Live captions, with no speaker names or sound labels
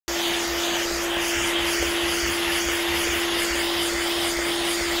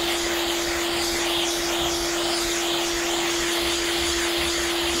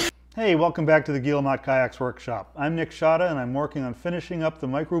Hey, welcome back to the Guillemot Kayaks Workshop. I'm Nick Schade and I'm working on finishing up the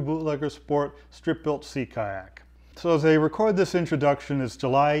microBootlegger Sport strip-built sea kayak. So as I record this introduction, it's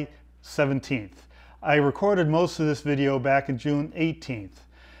July 17th. I recorded most of this video back in June 18th.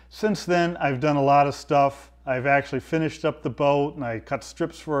 Since then, I've done a lot of stuff. I've actually finished up the boat and I cut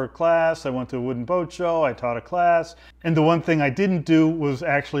strips for a class. I went to a wooden boat show, I taught a class. And the one thing I didn't do was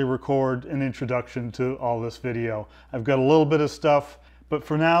actually record an introduction to all this video. I've got a little bit of stuff, but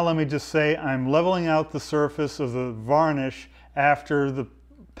for now, let me just say I'm leveling out the surface of the varnish after the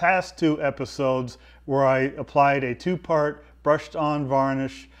past two episodes where I applied a two-part brushed on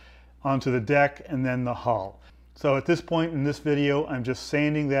varnish onto the deck and then the hull. So at this point in this video, I'm just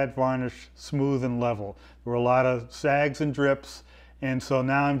sanding that varnish smooth and level. There were a lot of sags and drips, and so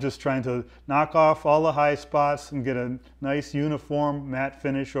now I'm just trying to knock off all the high spots and get a nice uniform matte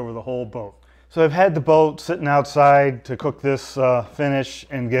finish over the whole boat. So I've had the boat sitting outside to cook this finish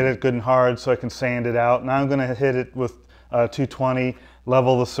and get it good and hard so I can sand it out. Now I'm going to hit it with 220,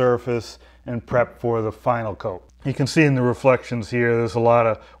 level the surface, and prep for the final coat. You can see in the reflections here, there's a lot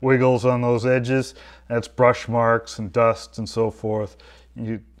of wiggles on those edges. That's brush marks and dust and so forth.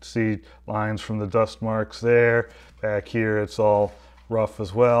 You see lines from the dust marks there. Back here, it's all rough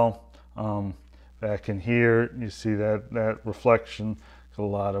as well. Back in here, you see that reflection, a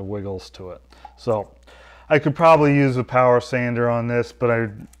lot of wiggles to it. So I could probably use a power sander on this, but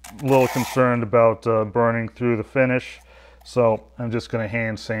I'm a little concerned about burning through the finish. So I'm just going to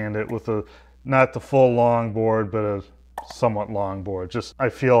hand sand it with not the full long board, but a somewhat long board. Just I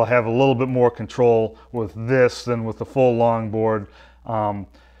feel I have a little bit more control with this than with the full long board.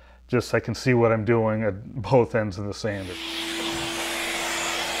 Just I can see what I'm doing at both ends of the sander.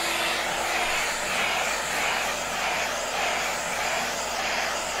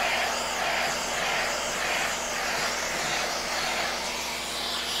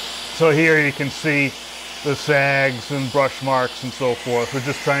 So here you can see the sags and brush marks and so forth. We're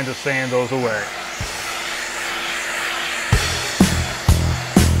just trying to sand those away.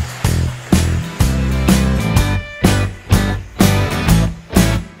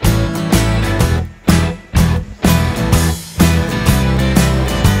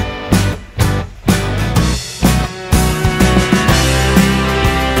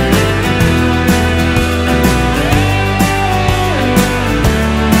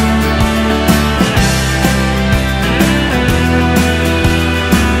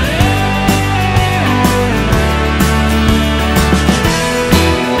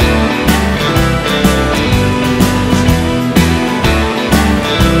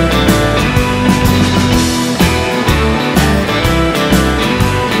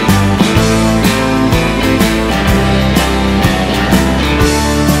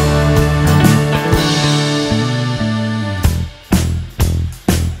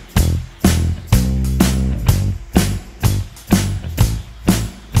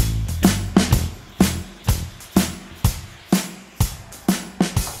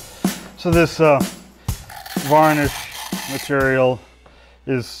 So this varnish material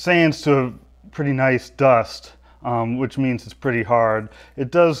sands to a pretty nice dust, which means it's pretty hard.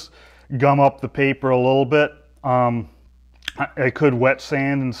 It does gum up the paper a little bit. I could wet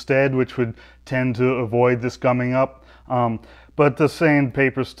sand instead, which would tend to avoid this gumming up. But the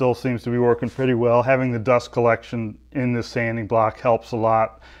sandpaper still seems to be working pretty well. Having the dust collection in this sanding block helps a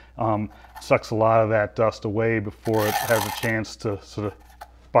lot. Sucks a lot of that dust away before it has a chance to sort of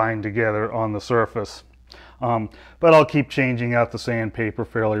bind together on the surface. But I'll keep changing out the sandpaper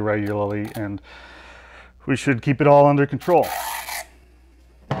fairly regularly and we should keep it all under control.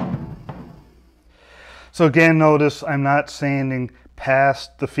 So again, notice I'm not sanding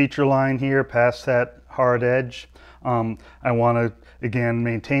past the feature line here, past that hard edge. I want to, again,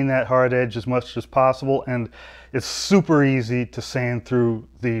 maintain that hard edge as much as possible, and it's super easy to sand through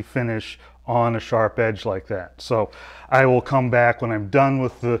the finish on a sharp edge like that. So I will come back when I'm done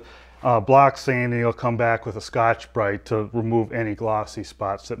with the block sanding. I'll come back with a Scotch-Brite to remove any glossy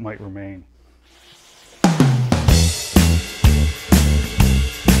spots that might remain.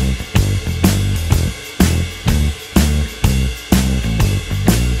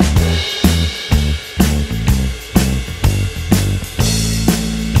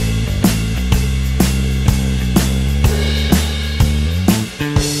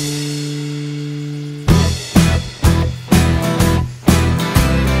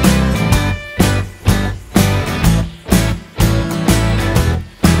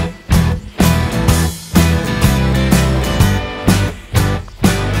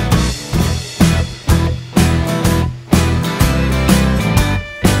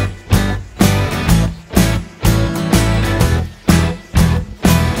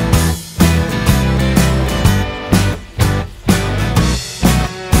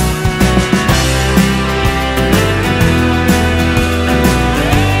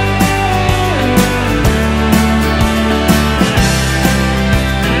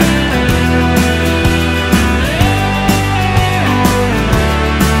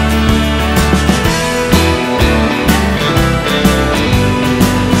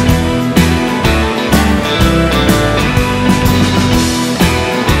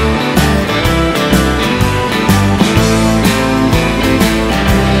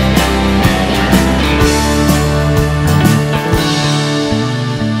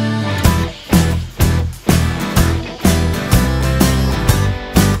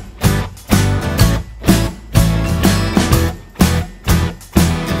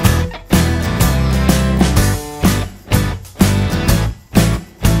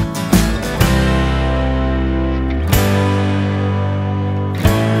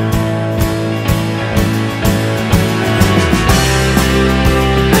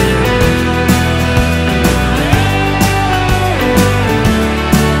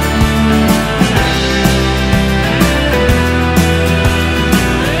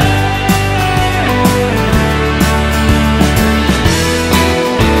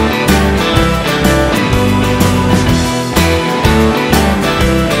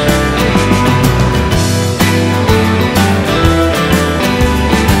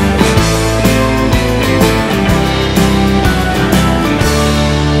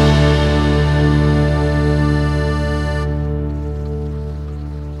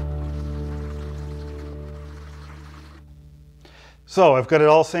 So I've got it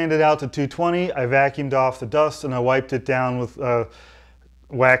all sanded out to 220. I vacuumed off the dust and I wiped it down with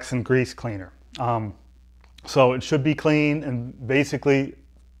wax and grease cleaner. So it should be clean and basically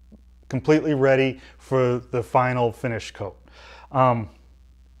completely ready for the final finish coat.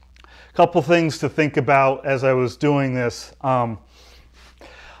 Couple things to think about as I was doing this. I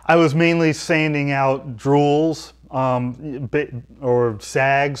was mainly sanding out drools or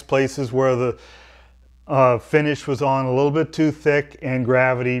sags, places where the finish was on a little bit too thick and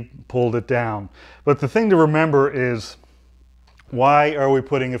gravity pulled it down. But the thing to remember is, why are we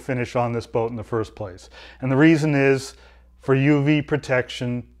putting a finish on this boat in the first place? And the reason is for UV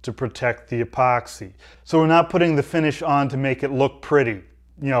protection, to protect the epoxy. So we're not putting the finish on to make it look pretty.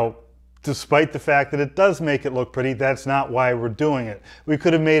 You know, despite the fact that it does make it look pretty, that's not why we're doing it. We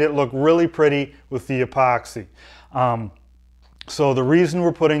could have made it look really pretty with the epoxy. So the reason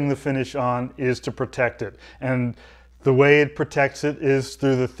we're putting the finish on is to protect it. And the way it protects it is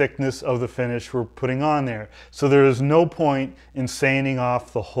through the thickness of the finish we're putting on there. So there is no point in sanding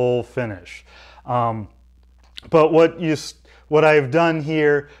off the whole finish. But what I've done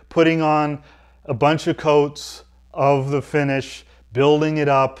here, putting on a bunch of coats of the finish, building it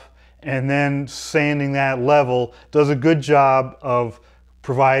up, and then sanding that level, does a good job of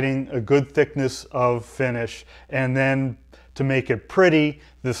providing a good thickness of finish. And then to make it pretty,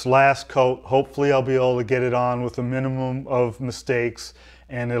 this last coat, hopefully I'll be able to get it on with a minimum of mistakes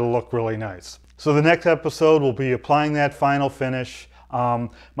and it'll look really nice. So the next episode will be applying that final finish.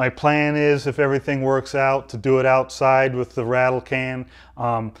 My plan is, if everything works out, to do it outside with the rattle can,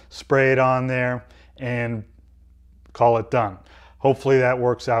 spray it on there and call it done. Hopefully that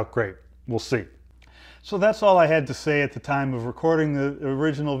works out great. We'll see. So that's all I had to say at the time of recording the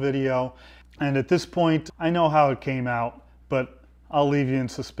original video. And at this point, I know how it came out, but I'll leave you in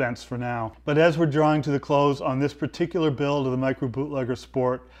suspense for now. But as we're drawing to the close on this particular build of the microBootlegger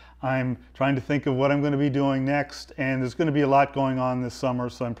Sport, I'm trying to think of what I'm going to be doing next, and there's going to be a lot going on this summer,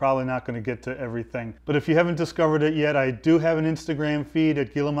 so I'm probably not going to get to everything. But if you haven't discovered it yet, I do have an Instagram feed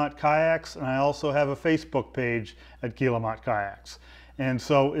at Guillemot Kayaks, and I also have a Facebook page at Guillemot Kayaks. And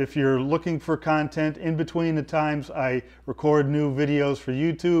so if you're looking for content in between the times I record new videos for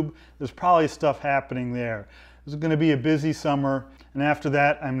YouTube, there's probably stuff happening there. This is going to be a busy summer, and after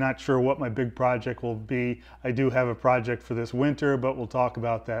that I'm not sure what my big project will be. I do have a project for this winter, but we'll talk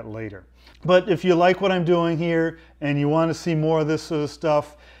about that later. But if you like what I'm doing here and you want to see more of this sort of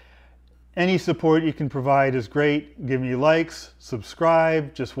stuff, any support you can provide is great. Give me likes,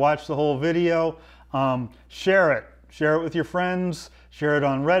 subscribe, just watch the whole video, share it. Share it with your friends, share it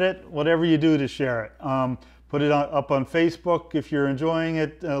on Reddit, whatever you do to share it. Put it up on Facebook if you're enjoying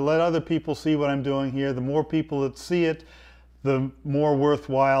it. Let other people see what I'm doing here. The more people that see it, the more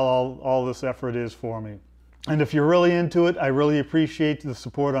worthwhile all this effort is for me. And if you're really into it, I really appreciate the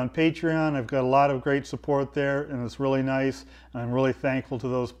support on Patreon. I've got a lot of great support there, and it's really nice. And I'm really thankful to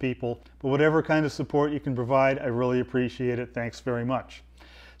those people. But whatever kind of support you can provide, I really appreciate it. Thanks very much.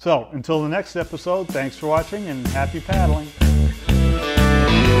 So until the next episode, thanks for watching and happy paddling.